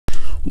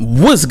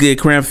What's good,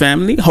 Cram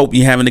family? Hope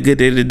you're having a good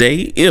day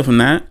today. If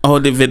not, I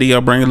hope the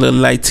video bring a little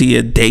light to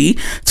your day.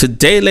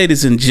 Today,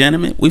 ladies and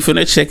gentlemen, we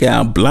finna check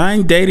out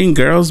blind dating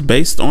girls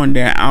based on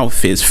their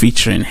outfits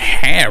featuring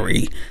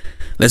Harry.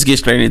 Let's get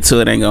straight into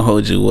it. I ain't gonna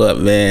hold you up,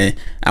 man.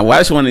 I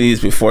watched one of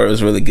these before. It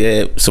was really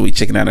good, so we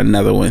checking out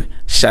another one.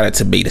 Shout out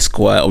to Beta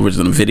Squad.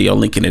 Original video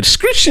link in the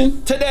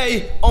description.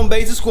 Today on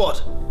Beta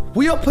Squad,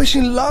 we are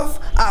pushing love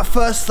at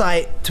first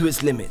sight to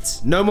its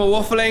limits. No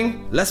more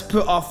waffling. Let's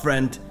put our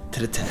friend to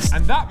the test.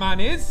 And that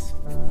man is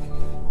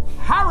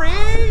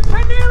Harry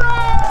Pinero!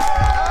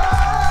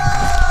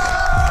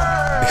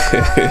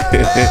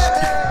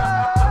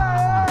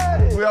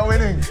 We are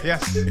winning.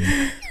 Yes.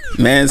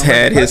 Man's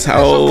had his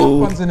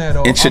whole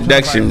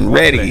introduction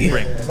ready.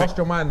 Lost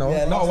your mind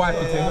though. Not a wife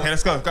thing. Okay,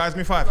 let's go. Guys,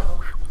 me five.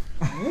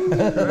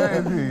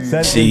 Jeez.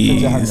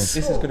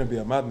 This is going to be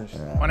a madness.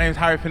 My name's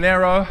Harry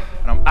Pinero,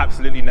 and I'm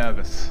absolutely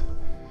nervous.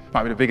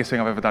 Might be the biggest thing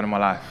I've ever done in my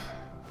life.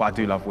 But I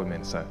do love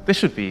women, so this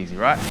should be easy,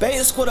 right?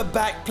 Beta Squad are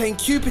back playing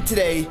Cupid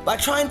today by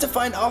trying to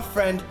find our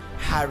friend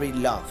Harry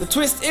Love. The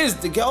twist is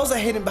the girls are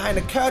hidden behind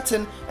a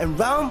curtain, and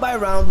round by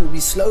round we'll be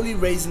slowly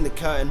raising the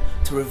curtain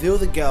to reveal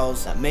the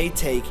girls that may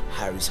take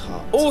Harry's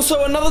heart.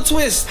 Also another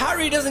twist,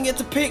 Harry doesn't get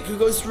to pick who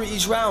goes through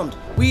each round.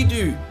 We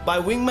do, by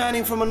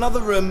wingmanning from another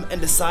room and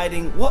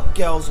deciding what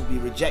girls will be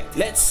rejected.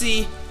 Let's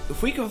see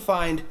if we can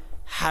find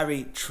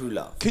Harry true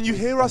love. Can you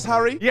hear us,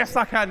 Harry? Yes,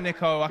 I can,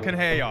 Nico. I can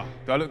hear ya.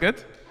 Do I look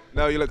good?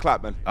 No, you look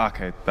clap, man.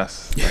 Okay,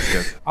 that's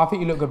good. I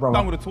think you look good, bro.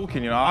 Done with the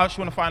talking, you know. I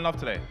actually want to find love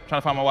today. I'm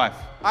trying to find my wife.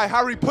 Hey,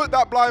 Harry, put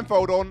that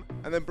blindfold on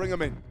and then bring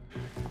him in.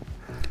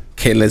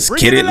 Okay, let's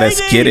get it. Let's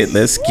get it.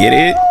 Let's get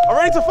it. I'm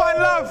ready to find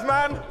love,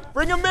 man.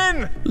 Bring him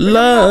in.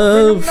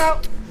 Love.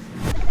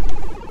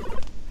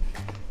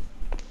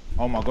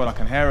 Oh my God, I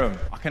can hear him.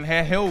 I can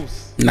hear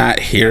hills.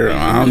 Not here.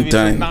 I'm Maybe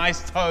some done.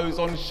 nice toes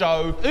on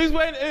show. Who's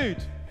wearing oud?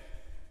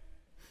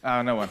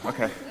 Oh, no one.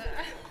 Okay.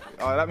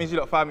 Oh, that means you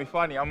don't find me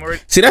funny. I'm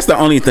already. See, that's the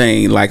only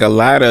thing. Like a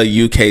lot of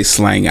UK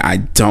slang, I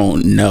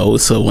don't know.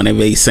 So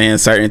whenever he's saying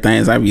certain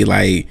things, I be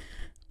like,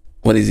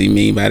 "What does he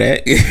mean by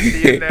that?"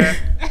 in there.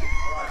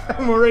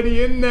 I'm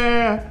already in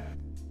there.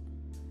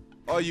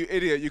 Oh, you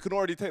idiot. You can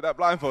already take that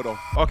blindfold off.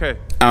 Okay.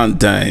 I'm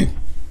done.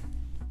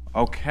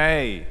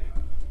 Okay.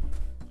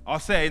 I'll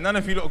say, none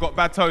of you lot got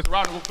bad toes.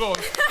 Round of applause.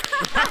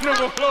 Round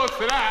of applause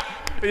for that.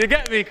 You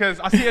get me?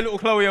 Because I see a little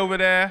Chloe over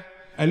there.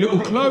 A little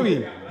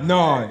Chloe?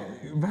 No,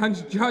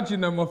 man's judging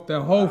them off their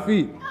whole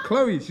feet.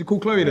 Chloe, she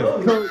called Chloe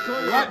then. Chloe,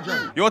 right,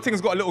 John? Your thing's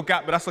got a little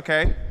gap, but that's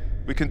okay.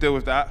 We can deal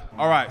with that.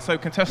 All right, so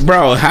contestant.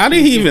 Bro, how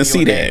did he even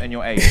see that? And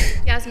your age.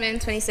 Yasmin,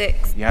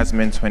 26.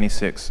 Yasmin,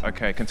 26.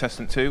 Okay,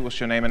 contestant 2, what's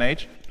your name and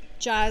age?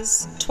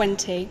 Jazz,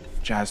 20.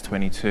 Jazz,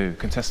 22.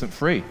 Contestant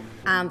 3?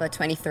 Amber,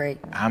 23.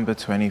 Amber,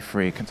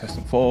 23.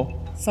 Contestant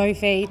 4?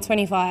 Sophie,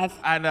 25.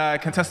 And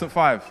contestant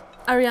 5?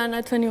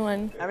 Ariana,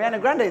 21.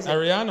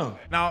 Ariana.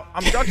 Now,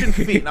 I'm judging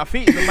feet. Now,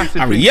 feet is a massive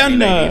thing for you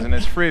ladies, and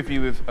there's 3 of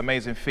you with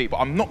amazing feet. But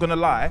I'm not going to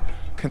lie,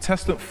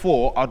 contestant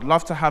 4, I'd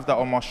love to have that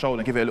on my shoulder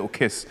and give it a little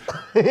kiss.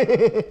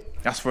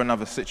 That's for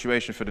another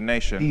situation for the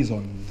nation. He's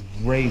on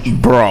rage.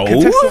 Bro.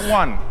 Contestant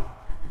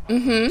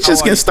 1.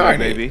 Just get started.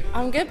 Baby.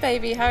 I'm good,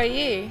 baby. How are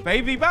you?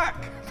 Baby back.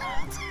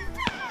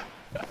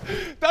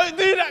 Don't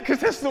do that,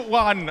 contestant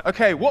 1.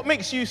 Okay, what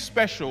makes you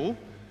special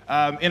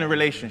in a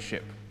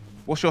relationship?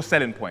 What's your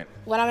selling point?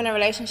 When I'm in a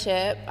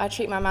relationship, I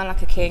treat my man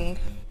like a king.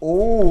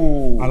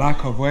 Oh. I like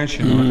her voice,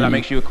 you know. That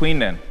makes you a queen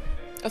then?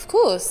 Of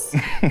course.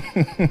 I'm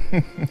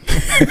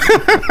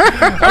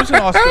just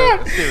gonna ask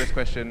a serious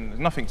question. There's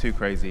nothing too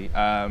crazy.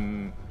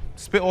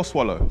 Spit or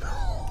swallow?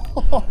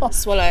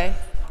 Swallow.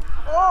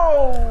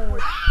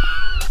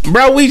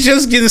 Bro, we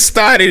just getting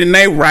started and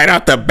they right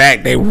out the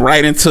back. They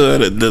right into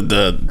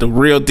the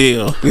real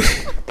deal.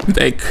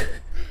 They.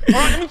 All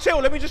right, let me chill.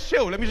 Let me just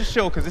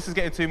chill because this is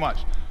getting too much.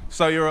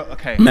 So you're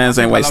okay. Mans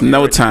ain't wasting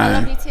no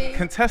time. I love you too.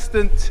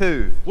 Contestant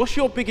 2, what's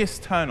your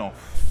biggest turn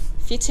off?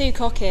 If you're too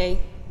cocky,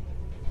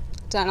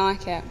 don't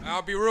like it.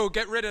 I'll be real,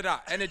 get rid of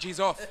that. Energy's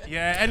off.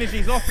 Yeah,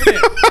 energy's off, isn't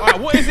it? All right,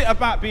 what is it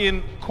about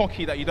being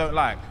cocky that you don't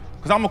like?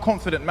 Because I'm a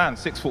confident man,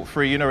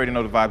 6'3", you already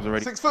know the vibes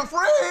already.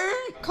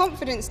 6'3".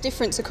 Confidence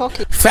different to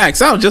cocky.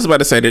 Facts. I was just about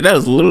to say that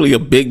was literally a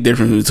big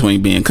difference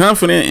between being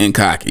confident and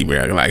cocky,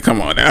 bro. Like,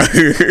 come on now.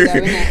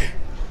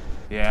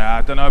 Yeah,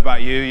 I don't know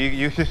about you.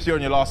 You're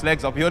on your last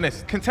legs, I'll be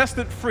honest.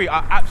 Contestant 3, I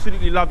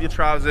absolutely love your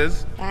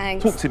trousers.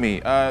 Thanks. Talk to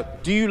me.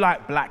 Do you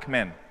like black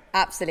men?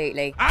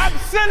 Absolutely.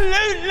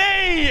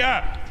 Absolutely!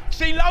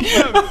 She loves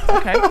them.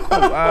 Okay,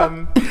 cool.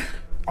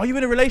 Are you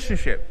in a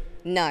relationship?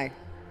 No.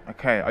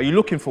 Okay, are you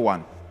looking for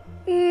one?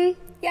 Yeah,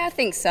 I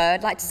think so.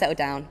 I'd like to settle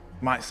down.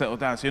 Might settle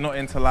down, so you're not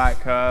into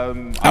like...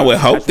 I would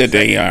hope that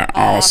they are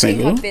all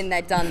single. I think I've been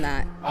there, done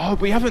that. Oh,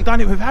 but you haven't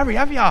done it with Harry,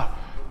 have you?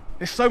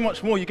 There's so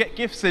much more. You get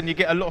gifts and you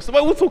get a lot. So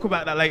well, we'll talk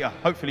about that later.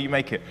 Hopefully you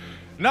make it.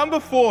 Number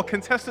 4,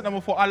 contestant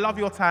number 4. I love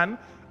your tan.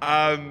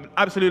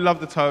 Absolutely love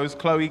the toes.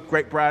 Chloe,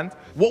 great brand.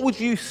 What would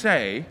you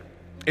say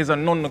is a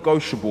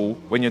non-negotiable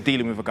when you're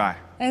dealing with a guy?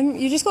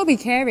 You just got to be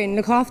caring,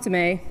 look after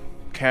me.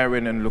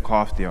 Caring and look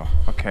after you.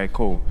 Okay,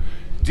 cool.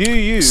 Do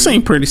you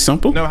Seem pretty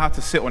simple. know how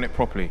to sit on it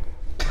properly?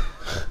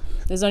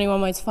 There's only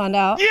one way to find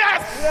out.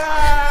 Yes!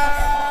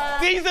 Yeah!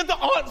 These are the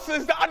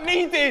answers that I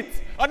needed.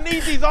 I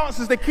need these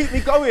answers. They keep me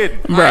going.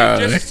 Bro.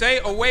 Just say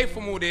away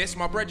from all this,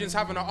 my brethren's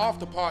having an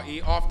after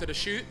party after the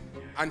shoot,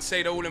 and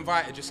say they're all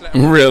invited. Just let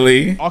them.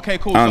 Really? Okay,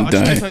 cool. I'm So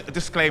done. just a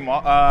disclaimer.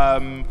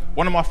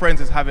 One of my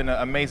friends is having an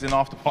amazing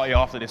after party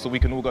after this, so we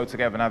can all go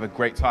together and have a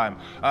great time.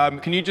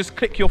 Can you just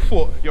click your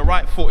foot, your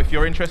right foot, if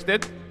you're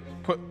interested?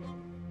 Put.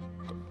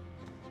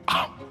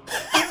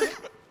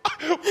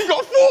 We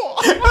got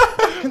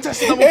 4.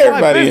 Contestant number 5.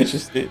 Everybody Boom.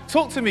 interested.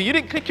 Talk to me. You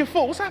didn't click your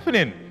foot. What's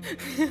happening?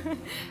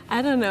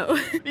 I don't know.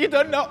 You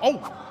don't know.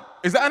 Oh,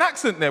 is that an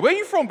accent there? Where are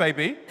you from,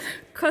 baby?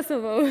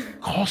 Kosovo.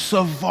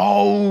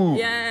 Kosovo.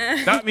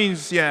 Yeah. That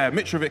means, yeah,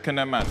 Mitrovic and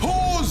them man.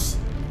 Pause!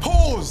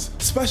 Pause!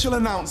 Special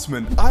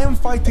announcement. I am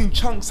fighting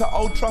Chunks at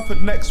Old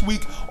Trafford next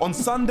week on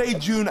Sunday,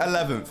 June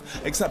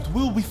 11th. Except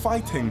we'll be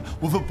fighting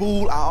with a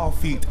ball at our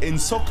feet in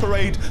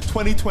Soccerade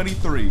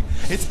 2023.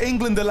 It's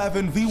England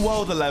 11 v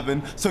World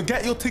 11, so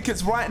get your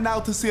tickets right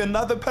now to see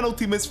another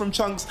penalty miss from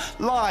Chunks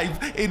live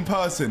in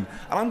person.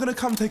 And I'm gonna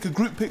come take a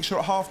group picture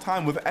at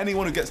halftime with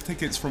anyone who gets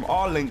tickets from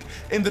our link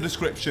in the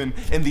description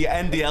in the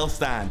NDL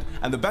stand.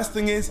 And the best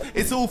thing is,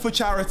 it's all for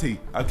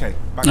charity. Okay,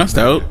 back That's to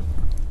the dope. video.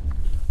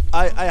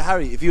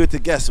 Harry, if you were to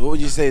guess, what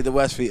would you say the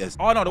worst feet is?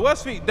 Oh no, the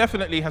worst feet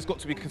definitely has got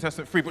to be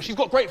contestant 3, but she's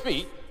got great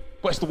feet,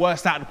 but it's the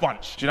worst out of the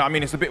bunch. Do you know what I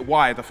mean? It's a bit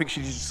wide. I think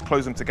she needs to just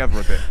close them together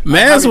a bit.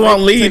 Man's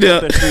won't lead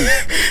up.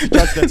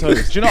 Judge their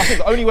toes. Do you know, I think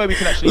the only way we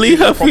can actually Leave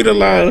do her that feet properly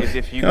alone. is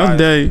if you I'm guys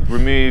dead.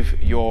 remove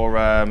your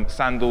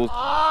sandals.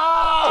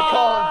 I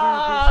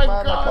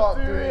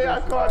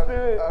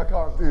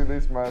can't do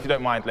this, man. If you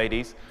don't mind,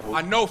 ladies.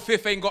 I know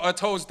Fifth ain't got her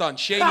toes done.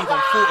 She ain't even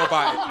thought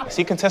about it.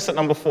 See contestant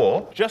number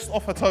 4, just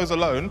off her toes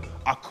alone,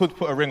 I could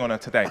put a ring on her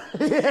today.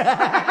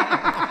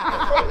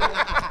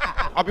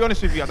 I'll be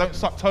honest with you, I don't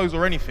suck toes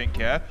or anything,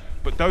 yeah?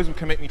 But those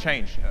can make me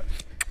change. Yeah.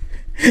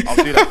 I'll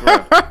do that for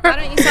her. Why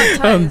don't you suck toes?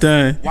 I'm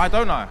done. Why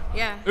don't I?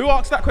 Yeah. Who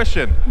asked that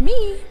question?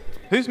 Me.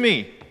 Who's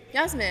me?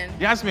 Yasmin.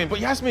 Yasmin,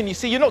 but Yasmin, you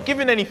see, you're not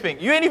giving anything.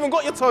 You ain't even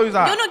got your toes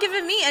out. You're not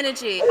giving me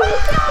energy.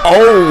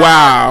 Oh,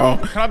 wow.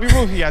 Can I be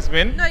real with you,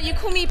 Yasmin? No, you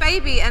call me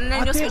baby and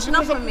then you're switching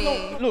up on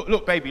me.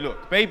 Look, baby,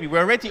 we're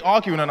already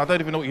arguing and I don't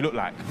even know what you look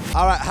like.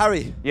 All right,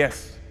 Harry.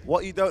 Yes.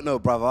 What you don't know,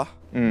 brother,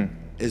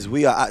 is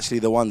we are actually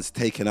the ones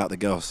taking out the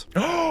girls.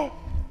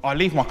 I'll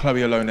leave my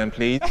Chloe alone then,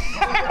 please.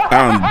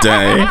 I'm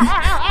done.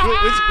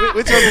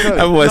 Which one do you know?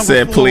 That boy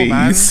said, 4, please.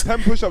 man.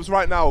 10 push-ups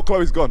right now, or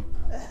Chloe's gone.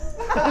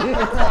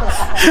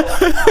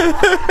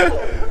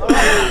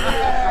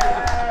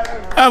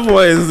 That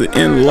boy is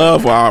in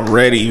love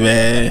already,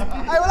 man.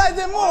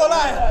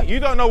 You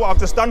don't know what I've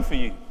just done for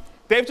you.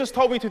 They've just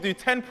told me to do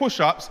 10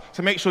 push-ups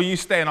to make sure you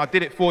stay and I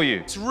did it for you.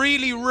 It's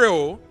really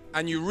real,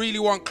 and you really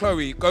want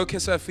Chloe. Go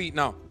kiss her feet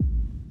now.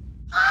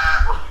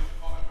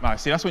 Nah,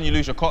 see, that's when you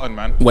lose your cotton,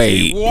 man.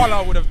 Wait.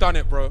 Walla would have done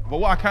it, bro. But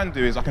what I can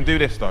do is I can do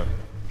this, though.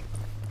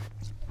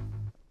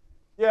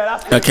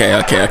 Okay,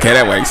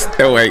 that works.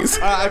 That works.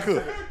 All right,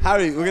 cool.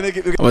 Harry, we're gonna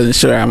I wasn't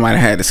sure. I might have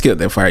had to skip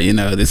that part. You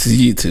know, this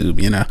is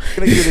YouTube. You know.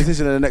 give you a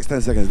decision in the next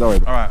 10 seconds. Don't worry.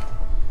 All right.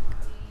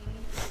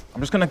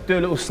 I'm just gonna do a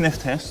little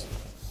sniff test.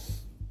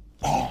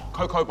 Oh,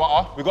 cocoa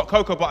butter. We've got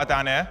cocoa butter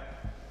down there.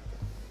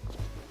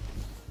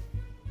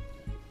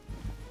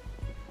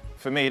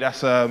 For me,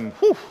 that's,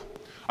 whew.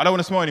 I don't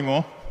want to smell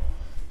anymore.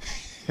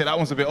 Yeah, that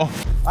one's a bit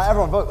off. All right,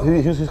 everyone vote.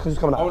 Who's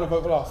coming out? I want to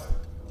vote for last.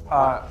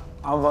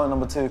 I'm voting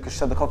number 2 because she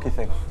said the cocky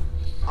thing.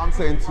 I'm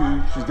saying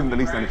 2, she's giving the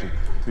least energy.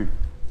 2.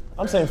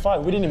 I'm saying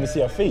 5. We didn't even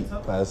see her feet.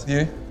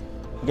 You?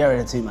 Get rid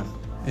of 2, man.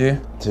 Yeah.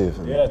 2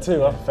 for me. Yeah,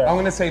 2. Fair. I'm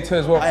gonna say 2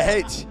 as well.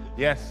 IH.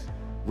 Yes.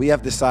 We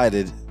have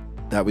decided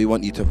that we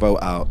want you to vote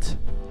out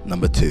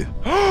number 2.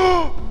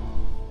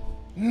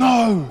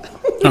 No!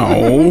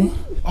 Oh,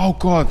 Oh,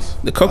 God.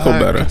 the cocoa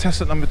butter.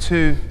 Contestant number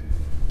 2,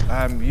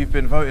 you've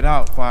been voted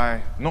out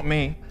by, not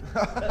me.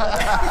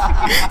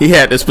 He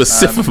had the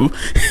specific.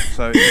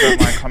 So if you don't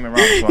mind coming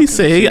round. So He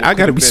said, "I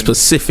gotta be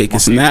specific.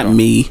 It's not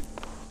me.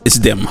 It's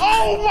them."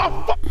 Oh my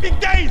fucking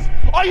days!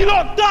 Are you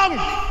not dumb?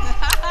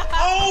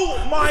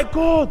 Oh my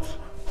God!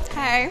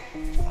 Hey.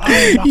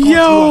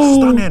 Yo.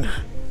 Stunning.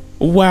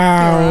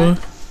 Wow.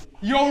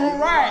 You're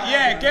right.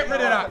 Yeah, get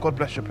rid of that. God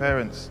bless your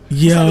parents.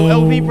 Yo. That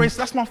little LV brace,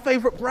 that's my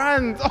favourite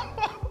brand.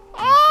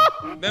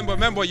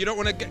 Remember, you don't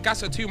want to gas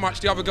her too much.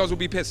 The other girls will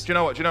be pissed. Do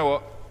you know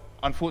what?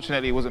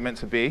 Unfortunately, it wasn't meant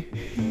to be,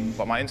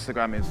 but my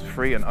Instagram is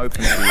free and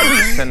open to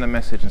you. Send a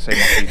message and say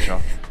my feature,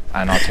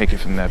 and I'll take it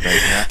from there, baby.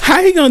 Yeah?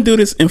 How he gonna do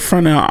this in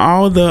front of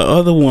all the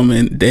other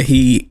women that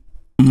he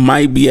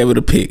might be able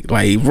to pick?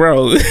 Like,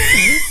 bro.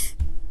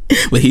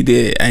 But he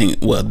did,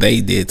 well,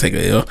 they did take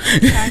a L.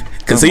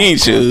 Because he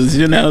ain't choose,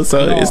 you know,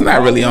 so it's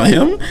not really on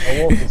him.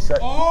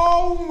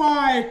 Oh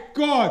my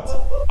God!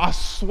 I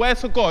swear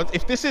to God,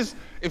 if this is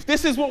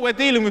what we're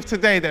dealing with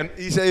today, then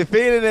You say you're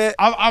feeling it.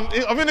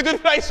 I'm in a good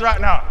place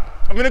right now.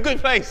 I'm in a good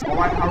place. All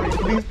right, Harry,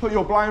 please put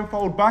your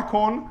blindfold back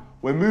on.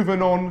 We're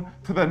moving on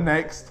to the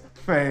next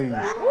phase.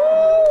 Let's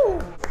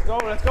go.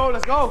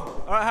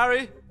 All right,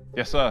 Harry.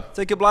 Yes, sir.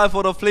 Take your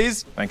blindfold off,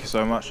 please. Thank you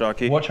so much,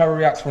 Sharky. Watch how he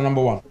reacts for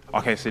number 1.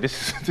 Okay, so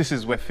this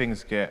is where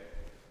things get...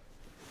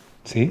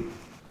 See?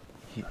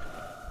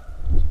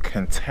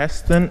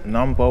 Contestant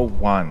number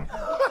 1.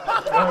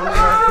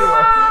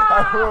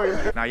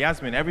 Now,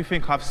 Yasmin,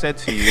 everything I've said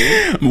to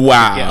you...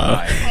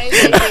 Wow.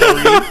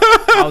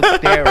 How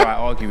dare I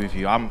argue with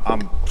you? I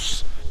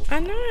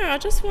know, I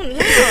just want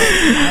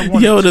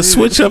love. Yo, the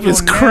switch up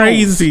is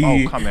crazy.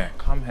 Oh,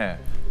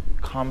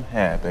 come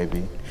here,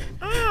 baby.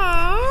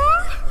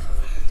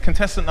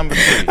 Contestant number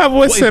 3. I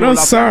voice said, I'm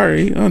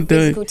sorry. I'm done.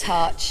 Physical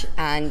touch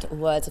and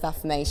words of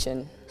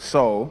affirmation.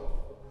 So,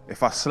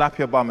 if I slap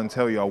your bum and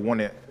tell you I want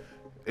it,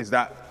 is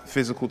that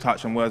physical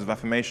touch and words of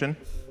affirmation?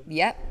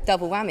 Yep,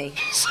 double whammy.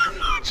 So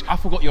much. I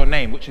forgot your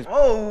name, which is...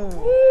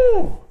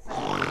 Oh!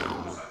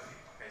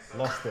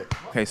 Lost it.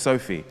 Okay,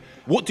 Sophie,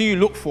 what do you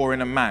look for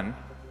in a man,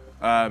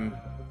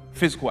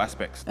 physical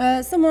aspects?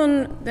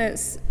 Someone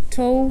that's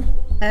tall,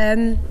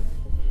 and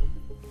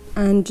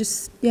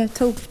just, yeah,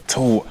 tall.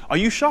 Tall. Are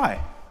you shy?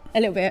 A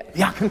little bit.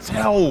 Yeah, I can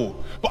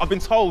tell. But I've been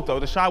told, though,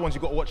 the shy ones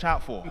you've got to watch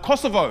out for.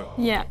 Kosovo.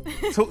 Yeah.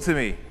 Talk to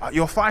me.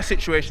 Your thigh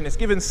situation is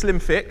given slim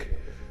thick.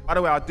 By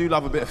the way, I do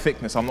love a bit of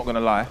thickness, I'm not going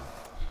to lie.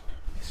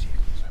 Miss you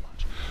so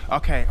much.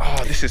 Okay,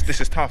 oh, this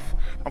is tough.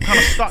 I'm kind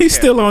of stuck He's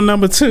here. still on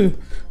number 2.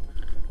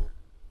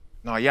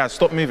 No, yeah,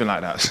 stop moving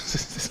like that.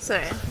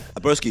 Sorry.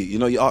 Broski, you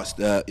know, you asked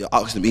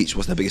them each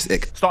what's their biggest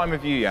ick. Starting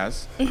with you,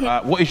 Yaz.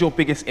 What is your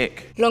biggest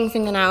ick? Long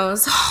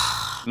fingernails.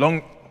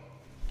 Long...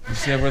 You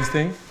see everyone's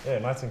thing? Yeah,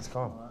 my thing's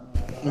calm.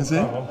 Is it?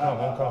 I'm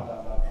calm.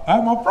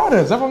 My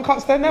brothers, everyone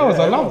cuts their nails.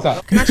 I love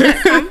that.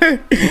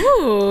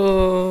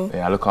 Ooh.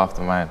 Yeah, I look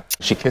after mine.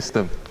 She kissed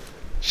them.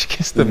 She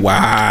kissed them.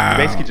 Wow.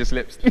 Basically just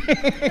lips.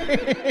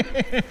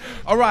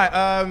 All right,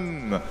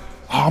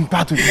 I'm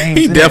bad with names.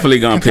 He definitely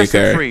gonna pick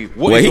her.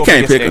 Well, he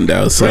can't pick him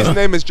though, so. His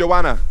name is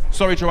Joanna.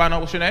 Sorry, Joanna,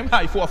 what's your name? You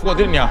thought I forgot,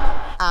 didn't you?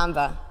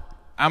 Amber.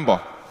 Amber.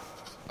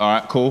 All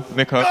right, cool.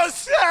 Nico. Oh,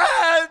 shit!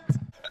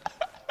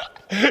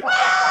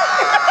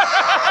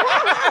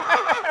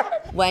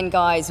 When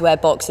guys wear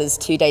boxers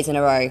 2 days in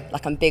a row,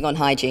 like I'm big on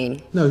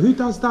hygiene. No, who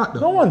does that though?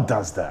 No one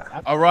does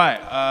that. All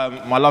right,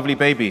 my lovely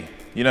baby.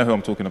 You know who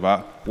I'm talking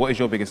about. What is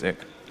your biggest ick?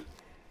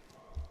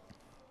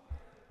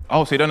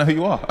 Oh, so you don't know who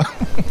you are?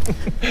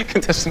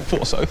 Contestant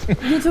 4, so.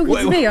 You're talking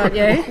to me, aren't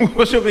you?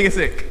 What's your biggest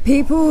ick?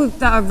 People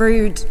that are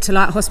rude to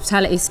like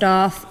hospitality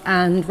staff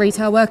and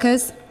retail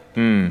workers.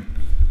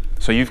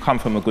 So you've come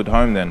from a good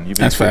home then. You've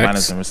been through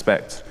manners and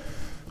respect.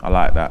 I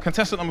like that.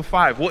 Contestant number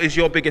 5, what is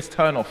your biggest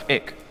turn-off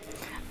ick?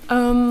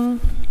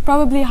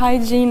 Probably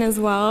hygiene as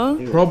well.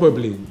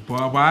 Probably.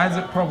 But why is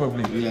it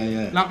probably?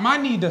 Yeah. Like,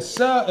 man need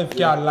assertive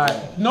gal,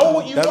 like, know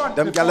what you want.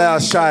 Them gal are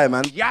shy,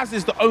 man. Yaz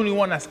is the only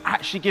one that's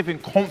actually giving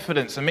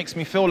confidence and makes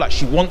me feel like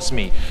she wants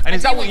me. And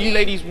is that what you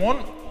ladies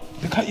want?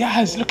 Look at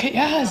Yaz, look at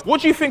Yaz. What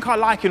do you think I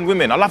like in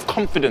women? I love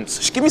confidence.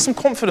 Just give me some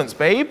confidence,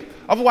 babe.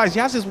 Otherwise,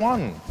 Yaz is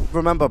one.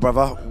 Remember,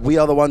 brother, we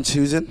are the one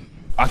choosing.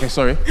 Okay,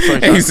 sorry.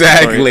 Chunks.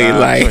 Exactly,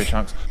 Sorry,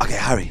 Chunks. Okay,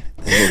 Harry,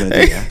 this is what we're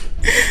gonna do, yeah?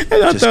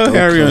 I throw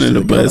Harry under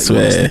the bus,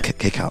 man.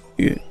 Kick out.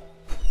 Yeah.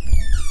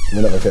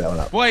 We're not gonna pick that one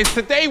up. Boys,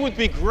 today would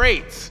be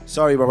great.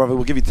 Sorry, my brother,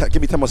 we'll give me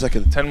 10 more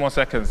seconds. 10 more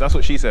seconds, that's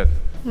what she said.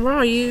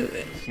 Wow, you...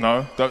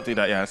 No, don't do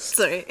that, Yaz.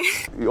 Sorry.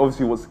 He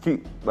obviously wants to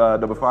keep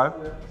number 5,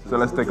 so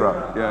let's take her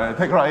out. Yeah,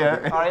 take her out,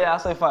 yeah. All right, yeah, I'll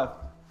say 5.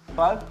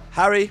 5?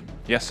 Harry,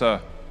 Yes,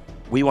 sir.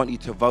 we want you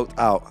to vote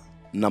out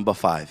number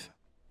 5.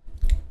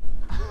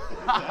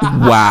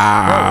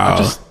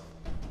 Wow.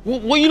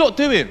 What are you lot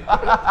doing?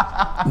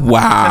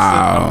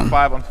 Wow. Number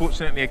 5,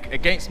 unfortunately,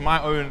 against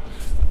my own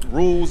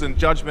rules and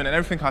judgment and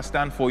everything I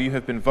stand for, you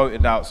have been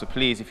voted out. So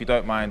please, if you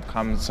don't mind,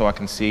 come so I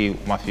can see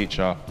my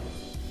future.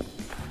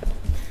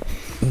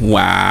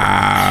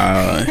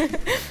 Wow.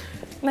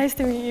 Nice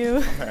to meet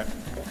you.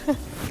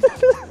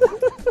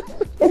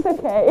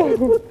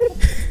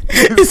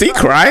 Is he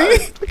crying?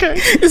 Okay.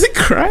 Is he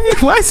crying?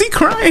 Why is he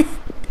crying?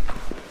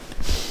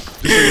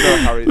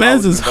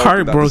 Man's is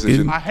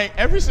heartbroken. I hate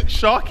every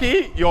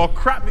Sharky, you're a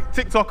crap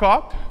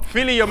TikToker.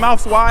 Philly, your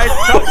mouth's wide.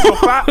 Chunks, you're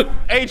fat.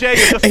 AJ,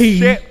 you're just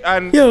shit.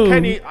 And yo.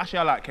 Kenny, actually,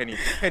 I like Kenny.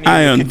 Kenny,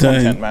 I am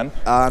content, done. man.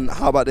 And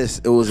how about this?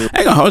 It was I ain't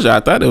gonna hold you. I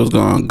thought it was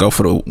gonna go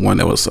for the one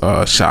that was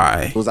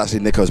shy. It was actually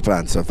Nico's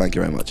plan, so thank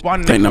you very much.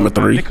 Take number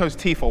 3. Nico's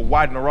teeth are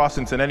wider than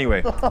Rossington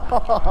anyway.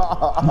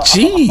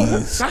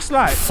 Jeez. That's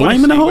like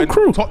flaming the whole when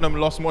crew. Tottenham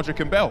lost Modric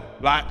and Bell.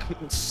 Like,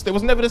 it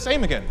was never the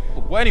same again.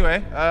 Well,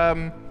 anyway,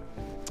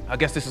 I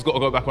guess this has got to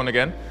go back on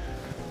again.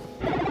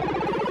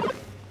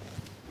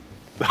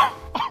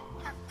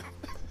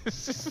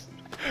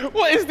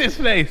 What is this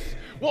place?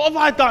 What have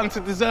I done to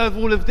deserve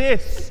all of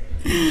this?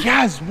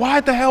 Yaz,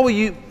 why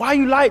are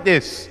you like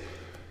this?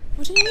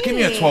 What do you mean? Give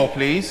me a 12,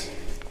 please.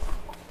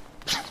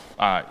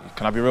 Alright,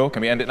 can I be real?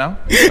 Can we end it now?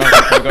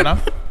 Can we go now?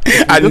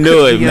 I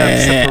knew it, the,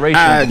 man. separation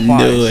I of knew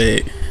thighs.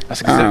 it.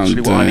 That's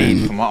exactly what I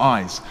need for my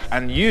eyes.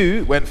 And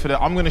you went for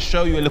I'm going to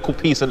show you a little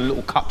piece of the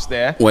little cups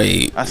there.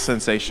 Wait. That's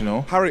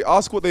sensational. Harry,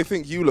 ask what they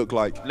think you look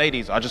like.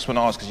 Ladies, I just want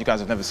to ask, because you guys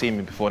have never seen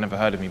me before, never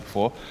heard of me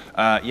before.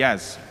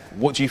 Yaz,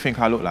 what do you think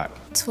I look like?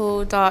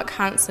 Tall, dark,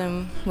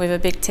 handsome, with a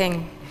big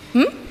ting.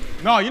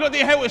 No, you didn't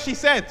hear what she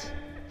said.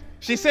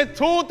 She said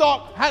tall,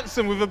 dark,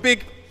 handsome with a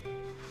big...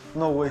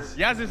 No voice.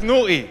 Yaz is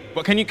naughty,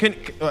 but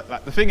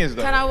like, the thing is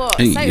though... Can I what?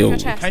 Hey, Say it yo. with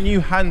your chest. Can you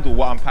handle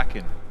what I'm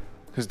packing?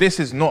 Because this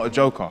is not a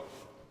joker.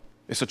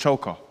 It's a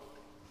choker.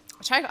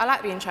 I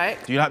like being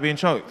choked. Do you like being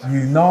choked?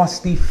 You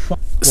nasty fuck.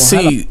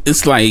 See,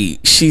 it's like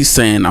she's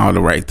saying all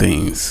the right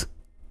things.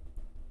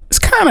 It's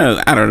kind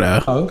of, I don't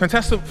know.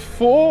 Contestant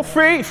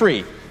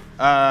 3.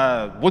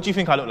 What do you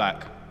think I look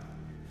like?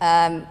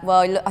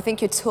 Well, look, I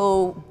think you're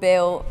tall,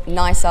 built,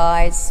 nice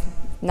eyes,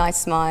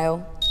 nice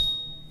smile.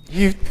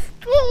 You...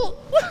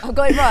 I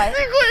got it right. You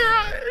got it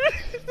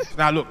right.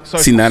 Now look, so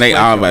See, now they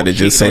all about to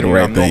just say the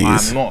right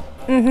things. I'm not.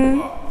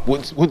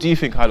 What do you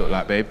think I look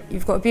like, babe?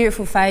 You've got a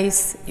beautiful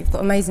face, you've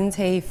got amazing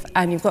teeth,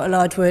 and you've got a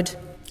large wood.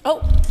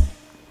 Oh.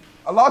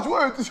 A large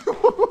word?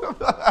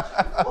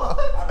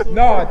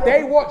 No,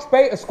 they watch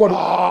Beta Squad.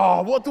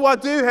 Oh, what do I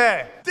do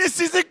here? This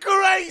is a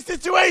great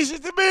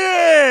situation to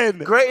be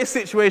in! Greatest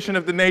situation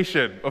of the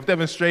nation, of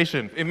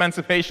demonstration,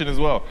 emancipation as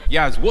well.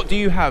 Yaz, what do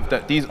you have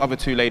that these other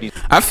two ladies...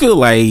 I feel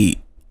like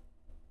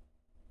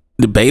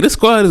the Beta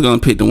Squad is going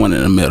to pick the one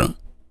in the middle.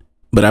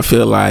 But I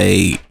feel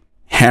like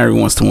Harry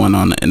wants the one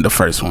in the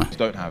first one.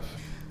 don't have?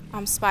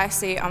 I'm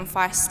spicy, I'm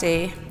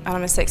feisty, and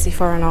I'm a sexy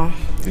foreigner.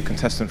 The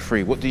contestant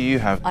 3, what do you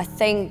have? I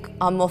think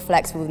I'm more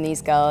flexible than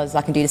these girls.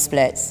 I can do the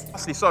splits.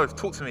 So,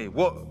 talk to me.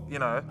 What,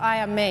 I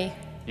am me,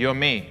 You're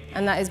me.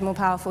 and that is more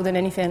powerful than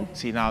anything.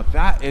 See, now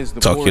that is the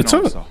Talk boring your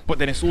answer. talk. But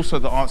then it's also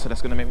the answer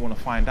that's going to make me want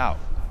to find out.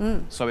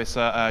 So it's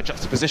a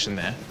juxtaposition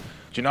there.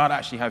 Do you know I'd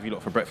actually have you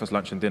lot for breakfast,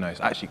 lunch, and dinner?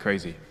 It's actually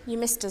crazy. You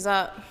missed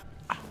dessert.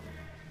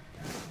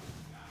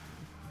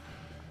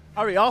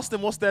 Harry, ask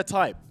them what's their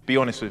type. Be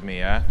honest with me,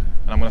 yeah?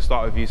 And I'm going to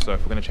start with you, so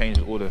if we're going to change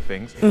the order of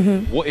things.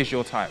 What is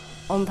your type?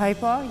 On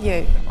paper,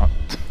 you.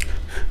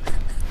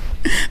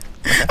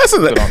 That's a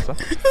Good answer.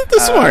 The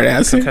smart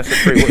answer.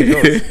 Contestant 3, what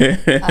is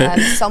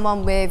yours?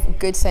 Someone with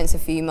good sense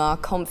of humour,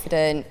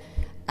 confident,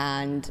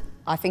 and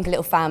I think a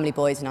little family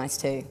boy is nice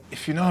too.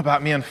 If you know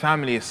about me and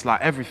family, it's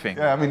like everything.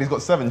 Yeah, I mean, he's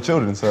got 7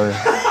 children, so...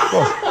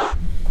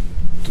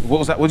 What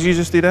was that? What did you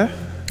just do there?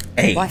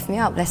 Hey. Wife me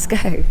up, let's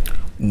go.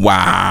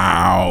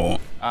 Wow.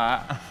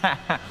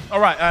 All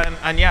right,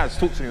 and Yaz,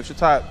 talk to me. What's your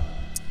type?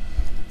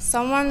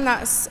 Someone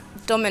that's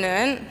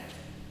dominant,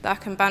 that I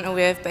can banter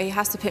with, but he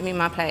has to put me in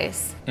my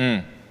place.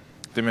 Do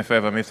me a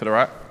favour, move to the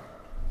right.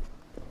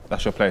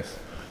 That's your place.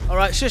 All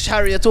right, shush,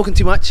 Harry, you're talking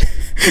too much.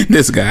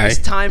 This guy. It's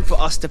time for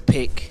us to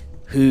pick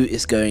who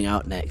is going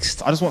out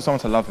next. I just want someone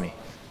to love me.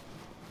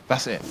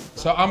 That's it.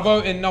 So I'm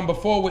voting number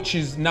 4, which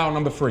is now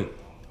number 3.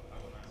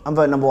 I'm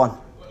voting number 1.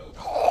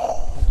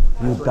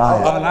 You I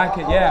die. like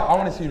it, yeah. I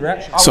want to see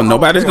reaction. So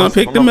nobody's going to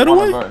pick the middle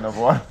one?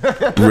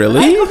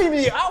 Really?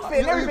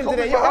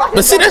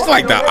 But see, that's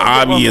like the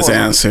obvious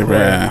answer,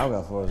 bruh. I'll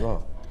go for it as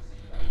well.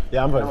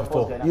 Yeah, I'm voting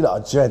for 4. You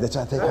lot are dread, they're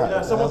trying to take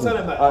out. Someone tell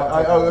him that.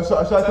 Should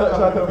I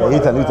tell him? Yeah,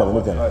 you tell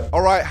him.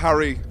 All right,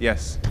 Harry.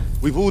 Yes.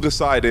 We've all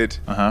decided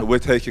that we're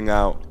taking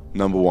out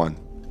number 1.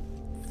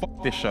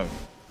 Fuck this show.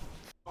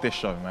 Fuck this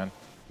show, man.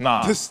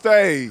 Nah. To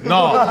stay.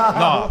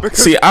 No.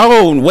 See,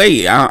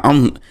 wait.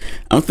 I'm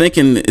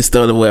thinking it's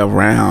the other way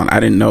around. I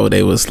didn't know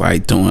they was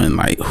like doing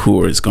like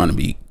who is going to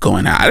be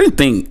going out. I didn't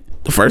think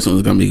the first one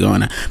was going to be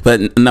going out.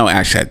 But no,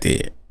 actually I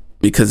did.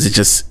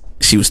 Because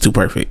she was too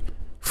perfect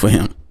for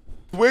him.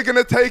 We're going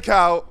to take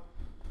out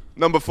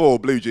number 4,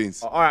 Blue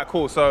Jeans. All right,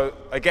 cool. So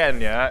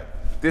again, yeah,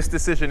 this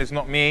decision is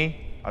not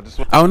me. I just.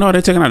 Oh no,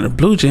 they're taking out the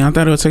Blue Jean. I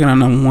thought they were taking out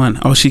number 1.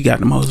 Oh, she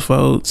got the most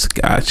votes.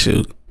 Got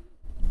you.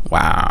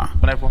 Wow. I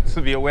want everyone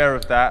to be aware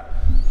of that,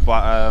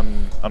 but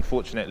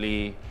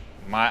unfortunately,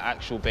 my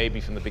actual baby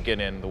from the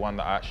beginning, the one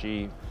that I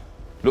actually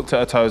looked at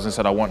her toes and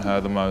said I want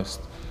her the most,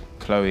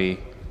 Chloe,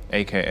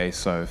 aka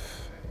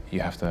Soph,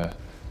 you have to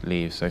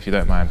leave. So if you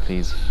don't mind,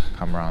 please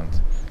come round.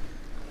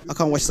 I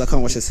can't watch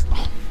this.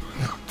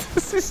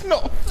 This is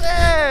not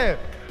fair.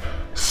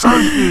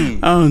 Sophie.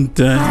 I'm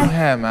done.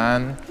 Yeah,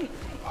 man.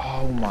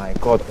 Oh my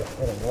God.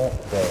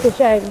 It's a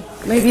shame.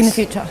 Maybe in the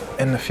future.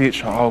 In the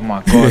future, oh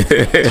my God.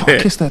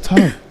 Kissed her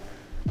toe.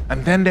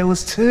 And then there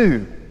was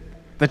 2.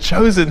 The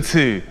chosen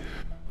 2.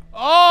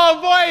 Oh,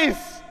 boys.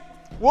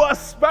 What a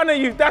spanner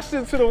you've dashed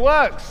into the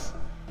works.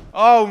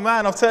 Oh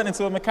man, I've turned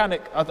into a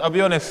mechanic. I'll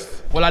be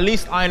honest. Well, at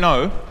least I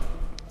know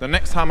the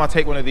next time I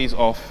take one of these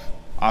off,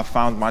 I've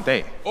found my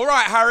date. All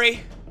right,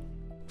 Harry.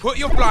 Put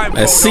your blindfold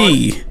Let's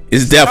see.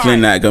 It's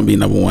definitely not going to be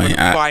number 1.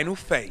 Final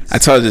phase. I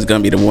told you it's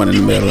going to be the one in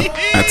the middle.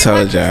 I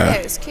told y'all. Yeah,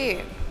 it's cute.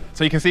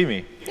 So you can see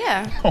me?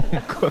 Yeah. Oh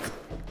my God.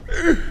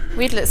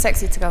 We'd look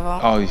sexy together.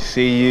 Oh, you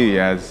see you,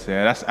 Yaz.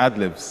 Yeah, that's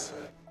ad-libs.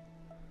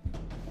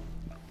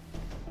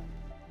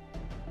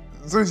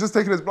 So he's just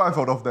taking his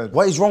blindfold off then?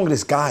 What is wrong with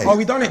this guy? Oh,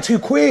 we done it too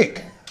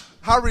quick.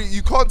 Harry,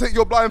 you can't take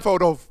your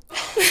blindfold off.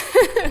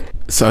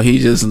 So he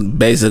just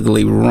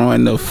basically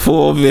ruined the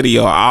full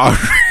video already.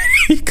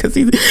 Cause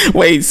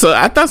wait, so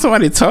I thought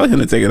somebody told him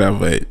to take it off,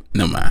 but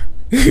no mind.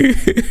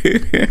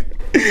 The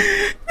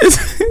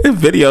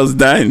video's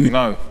done.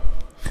 No,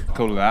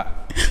 cool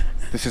that.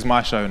 This is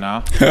my show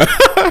now. Can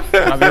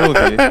I be real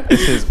with you?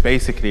 This is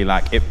basically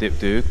like ip dip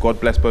do. God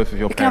bless both of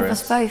your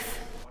parents. Can have us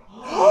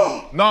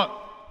both. No.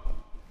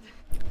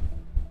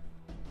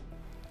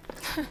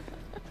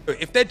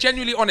 If they're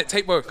genuinely on it,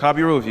 take both. Can I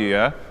be real with you,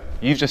 yeah?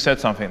 You've just said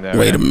something there.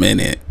 Wait a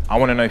minute. I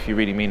want to know if you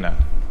really mean that.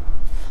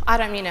 I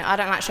don't mean it. I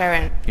don't like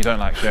sharing. You don't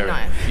like sharing?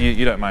 No.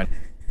 You don't mind?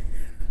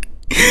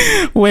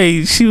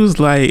 Wait, she was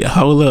like,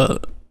 hold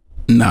up.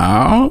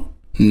 No.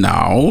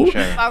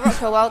 Sharing. I rock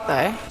your world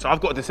though. So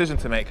I've got a decision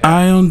to make.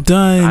 I am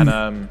done.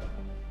 And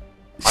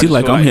she's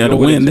like, I'm here to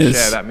win this.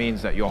 Share, that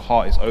means that your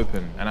heart is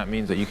open, and that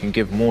means that you can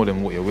give more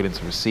than what you're willing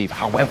to receive.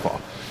 However,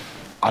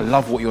 I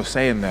love what you're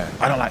saying there.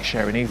 I don't like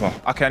sharing either.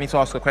 Okay, I need to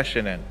ask a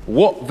question then.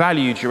 What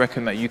value do you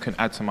reckon that you can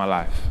add to my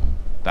life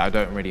that I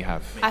don't really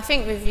have? I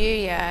think with you,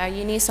 yeah,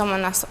 you need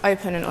someone that's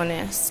open and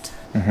honest.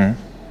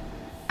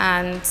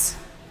 And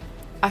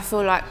I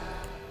feel like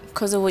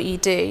because of what you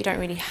do, you don't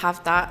really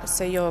have that,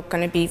 so you're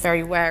going to be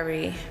very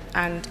wary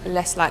and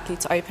less likely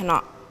to open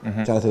up.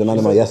 Trying to say the man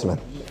of my yes man.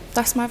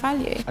 That's my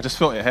value. I just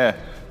felt it here.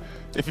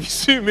 If you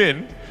zoom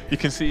in, you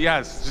can see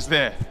Yaz just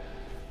there.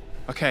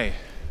 Okay,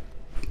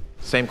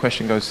 same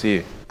question goes to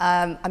you.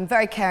 I'm a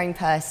very caring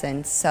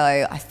person,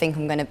 so I think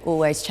I'm going to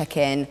always check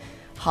in.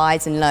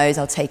 Highs and lows,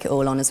 I'll take it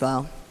all on as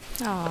well.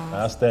 Aww.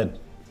 That's dead.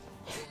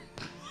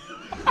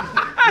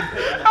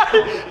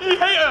 You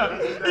hate her.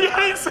 He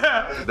hates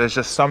her. There's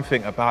just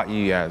something about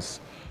you, Yaz,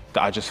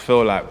 that I just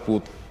feel like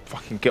will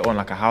fucking get on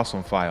like a house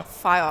on fire.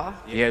 Fire.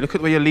 Yeah, look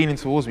at where you're leaning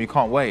towards me. You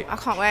can't wait. I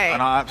can't wait.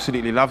 And I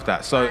absolutely love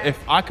that. So if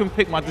I can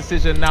pick my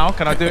decision now,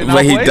 can I do it now,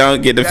 But he boys?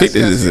 don't get to pick the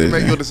decision.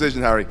 Make your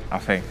decision, Harry. I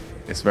think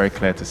it's very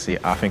clear to see.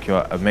 I think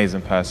you're an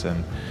amazing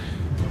person.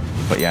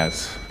 But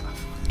Yaz.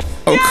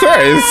 Of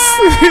course.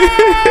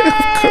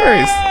 Of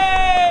course.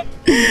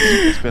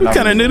 We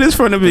kind of knew this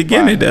from the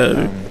beginning,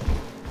 though.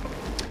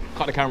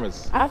 Cut the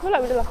cameras. I feel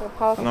like we look like a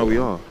powerful. No, we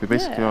are. We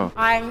basically are.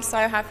 I'm so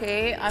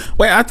happy.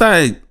 Wait, I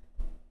thought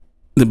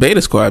the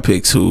beta squad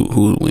picks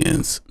who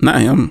wins, not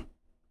him.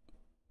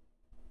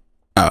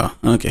 Oh,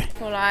 okay. I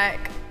feel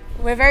like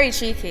we're very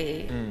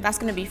cheeky. That's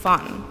going to be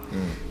fun.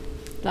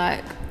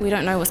 Like, we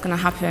don't know what's going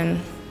to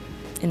happen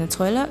in the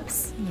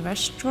toilets, in the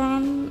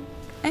restaurant,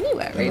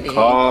 anywhere really. In the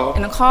car.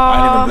 In the car.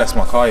 I ain't even blessed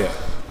my car yet.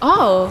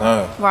 Oh.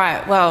 No.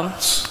 Right, well.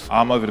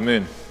 I'm over the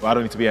moon. I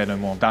don't need to be here no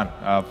more. I'm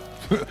done.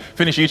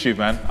 Finish YouTube,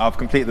 man. I've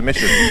completed the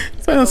mission.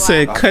 So I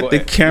said, cut the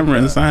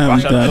cameras. I am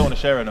Actually, I don't done. want to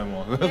share it no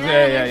more.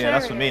 Yeah.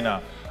 That's for me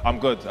now. I'm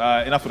good.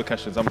 Enough of the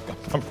questions. I'm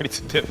ready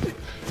to dip.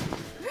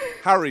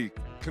 Harry,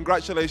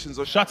 congratulations.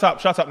 Shut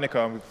up,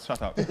 Nico.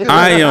 Shut up.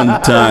 I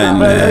am done,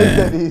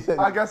 man.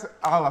 I guess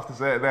I'll have to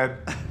say it then.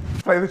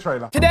 Play the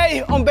trailer.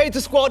 Today on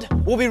Beta Squad,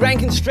 we'll be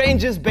ranking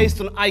strangers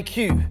based on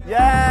IQ.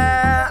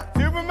 Yeah!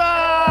 Superman!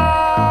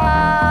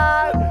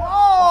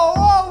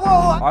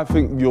 Whoa! I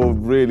think you're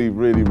really,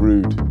 really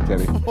rude,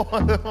 Kenny.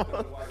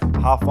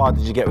 How far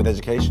did you get with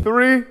education?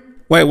 3.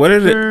 Wait, what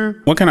is it?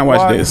 What can I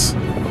watch this?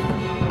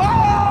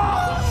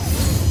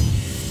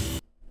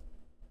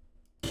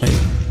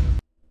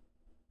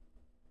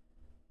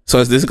 So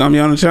is this gonna be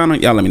on the channel?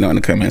 Y'all let me know in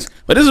the comments.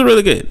 But this is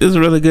really good. This is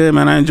really good,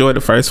 man. I enjoyed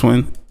the first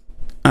one.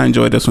 I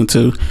enjoyed this one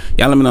too.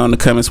 Y'all let me know in the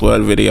comments what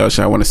other videos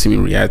y'all want to see me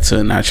react to,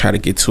 and I'll try to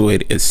get to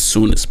it as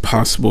soon as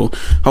possible.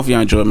 Hope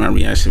y'all enjoyed my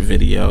reaction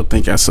video.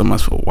 Thank y'all so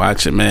much for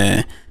watching,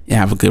 man. Yeah,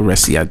 have a good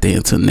rest of y'all day.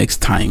 Until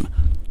next time.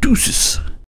 Deuces.